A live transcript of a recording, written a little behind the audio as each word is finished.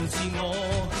自我，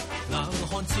硬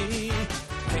漢子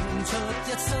拼出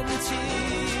一身刺，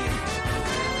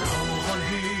流汗血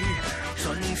盡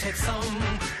赤心，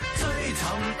追尋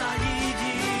大意義。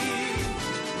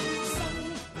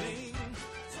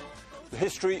 The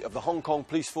history of the Hong Kong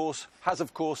Police Force has,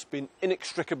 of course, been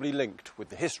inextricably linked with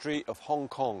the history of Hong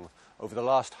Kong over the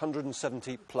last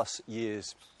 170-plus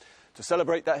years. To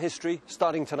celebrate that history,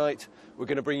 starting tonight, we're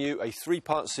going to bring you a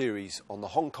three-part series on the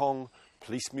Hong Kong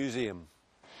Police Museum.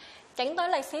 警隊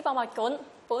歷史博物館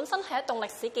本身係一棟歷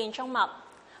史建築物，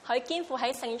佢肩負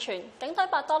起承傳警隊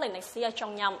百多年歷史嘅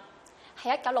重任。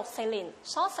喺1964年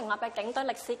所成立嘅警隊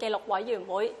歷史記錄委員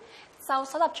會，就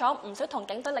搜集咗唔少同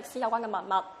警隊歷史有關嘅文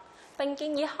物。 並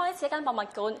建議開始一間博物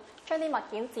館，將啲物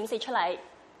件展示出嚟。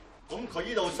咁佢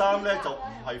呢套衫咧就唔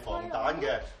係防彈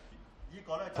嘅，呢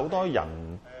個咧好多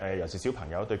人尤其是小朋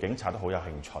友對警察都好有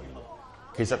興趣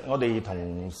嘅。其實我哋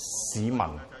同市民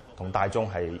同大眾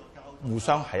係互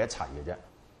相喺一齊嘅啫。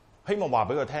希望話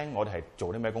俾佢聽，我哋係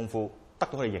做啲咩功夫，得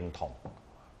到佢哋認同。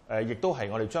亦都係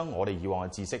我哋將我哋以往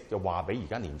嘅知識，就話俾而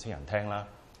家年青人聽啦。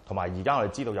同埋而家我哋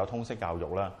知道有通識教育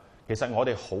啦。 其實我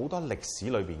哋好多歷史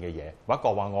裏邊嘅嘢，或者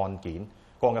過往案件、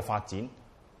過往嘅發展，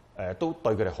都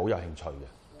對佢哋好有興趣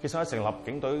嘅。其實我成立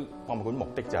警隊博物館目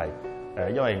的就係、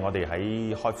因為我哋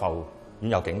喺開埠已經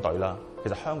有警隊啦。其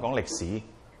實香港歷史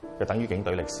就等於警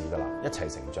隊歷史㗎啦，一齊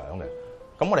成長嘅。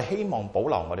咁我哋希望保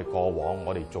留我哋過往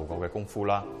我哋做過嘅功夫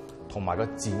啦，同埋個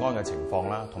治安嘅情況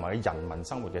啦，同埋人民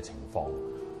生活嘅情況，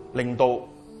令到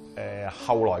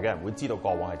後來嘅人會知道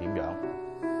過往係點樣。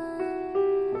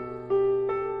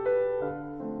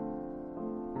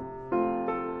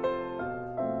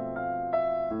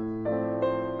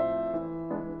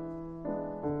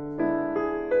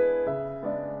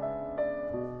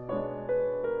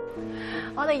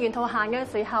 我哋沿途行嘅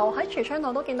時候，喺櫥窗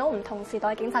度都見到唔同時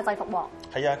代警察制服喎。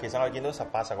係啊，其實我哋見到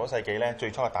18、19世紀咧，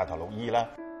最初係大頭綠衣啦，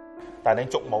大頂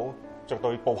竹帽，着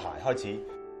對布鞋開始，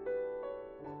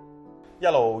一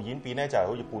路演變咧就係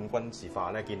好似半軍事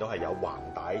化咧，見到係有橫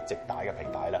帶、直帶嘅皮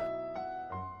帶啦。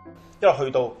因為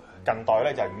去到近代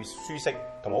咧，就係以舒適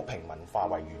同埋好平民化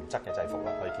為原則嘅制服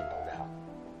啦，可以見到嘅嚇。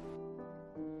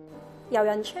遊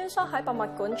人穿梭喺博物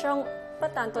館中。 不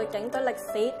但對警隊歷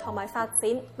史同埋發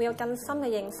展會有更深嘅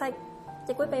認識，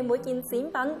亦會被每件展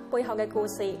品背後嘅故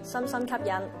事深深吸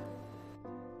引。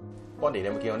Bonnie，你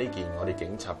有冇見過呢件我哋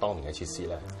警察當年嘅設施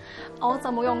咧？我就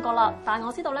冇用過啦，但係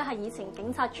我知道咧係以前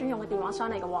警察專用嘅電話箱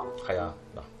嚟嘅喎。係啊，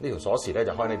嗱呢條鎖匙咧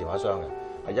就開呢電話箱嘅，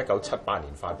係1978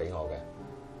年發俾我嘅。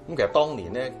咁其實當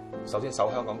年咧，首先守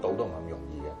香港島都唔係咁容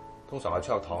易嘅。通常我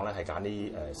出入堂咧係揀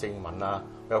啲識英文啦，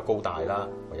比較高大啦，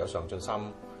或有上進心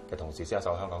嘅同事先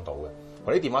守香港島嘅。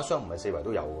 我啲電話箱唔係四圍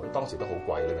都有嘅，當時都好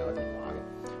貴呢兩個電話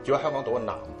嘅，主要香港島嘅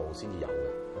南部先至有嘅。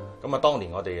咁啊，當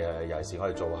年我哋尤其是我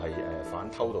哋做係反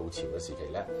偷渡潮嘅時期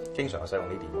咧，經常使用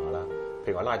呢啲電話啦。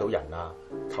譬如話拉到人啊、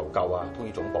求救啊、通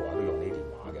知總部啊，都用呢啲電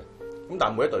話嘅。咁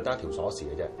但係每一隊得一條鎖匙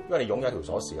嘅啫，因為你擁有一條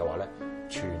鎖匙嘅話咧，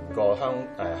全個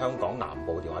香港南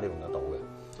部嘅電話都用得到嘅。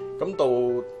咁到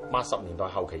80年代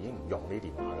後期已經唔用呢啲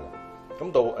電話㗎啦。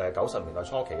 咁到90年代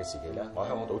初期嘅時期咧，我喺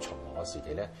香港島巡邏嘅時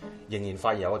期咧，仍然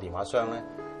發現有個電話箱咧，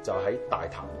就喺大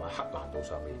潭同埋黑蘭道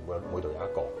上面，每度有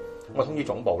一個。咁我通知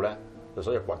總部咧，就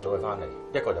所以掘咗佢翻嚟，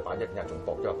一個就擺一間總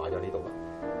部，一個擺咗呢度啦。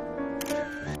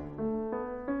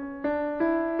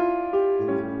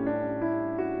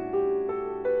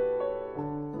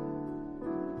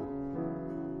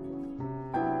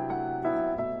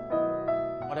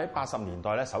我哋喺80年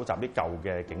代咧，搜集啲舊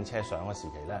嘅警車相嘅時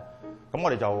期咧。 咁我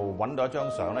哋就揾到一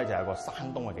張相咧，就係個山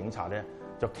東嘅警察咧，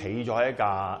就企咗喺一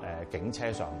架警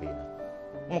車上邊。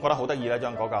咁我覺得好得意咧，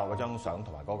將嗰張相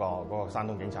同埋嗰個山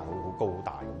東警察好高好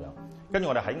大咁樣。跟住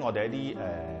我哋喺我哋一啲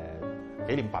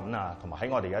紀念品啊，同埋喺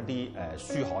我哋一啲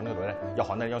書刊嗰度咧，又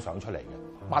刊咗呢張相出嚟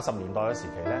嘅。80年代嘅時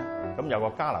期咧，咁有個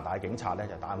加拿大警察咧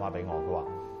就打電話俾我，佢話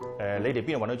你哋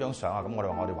邊度揾到張相啊？咁我哋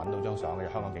話我哋揾到張相嘅，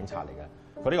香港警察嚟嘅。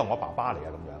佢呢個我爸爸嚟嘅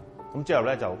咁樣。咁之後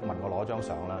咧就問我攞張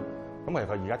相啦。 咁其實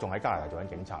佢而家仲喺加拿大做緊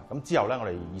警察。咁之後咧，我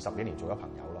哋20幾年做咗朋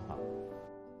友咯嚇。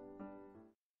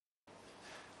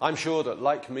I'm sure that,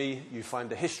 like me, you find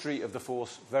the history of the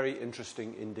force very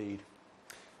interesting indeed.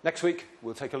 Next week,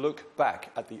 we'll take a look back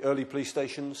at the early police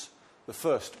stations, the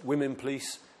first women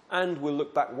police, and we'll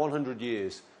look back 100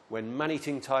 years when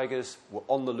man-eating tigers were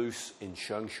on the loose in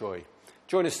Sheung Shui.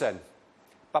 Join us then.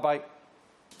 Bye-bye.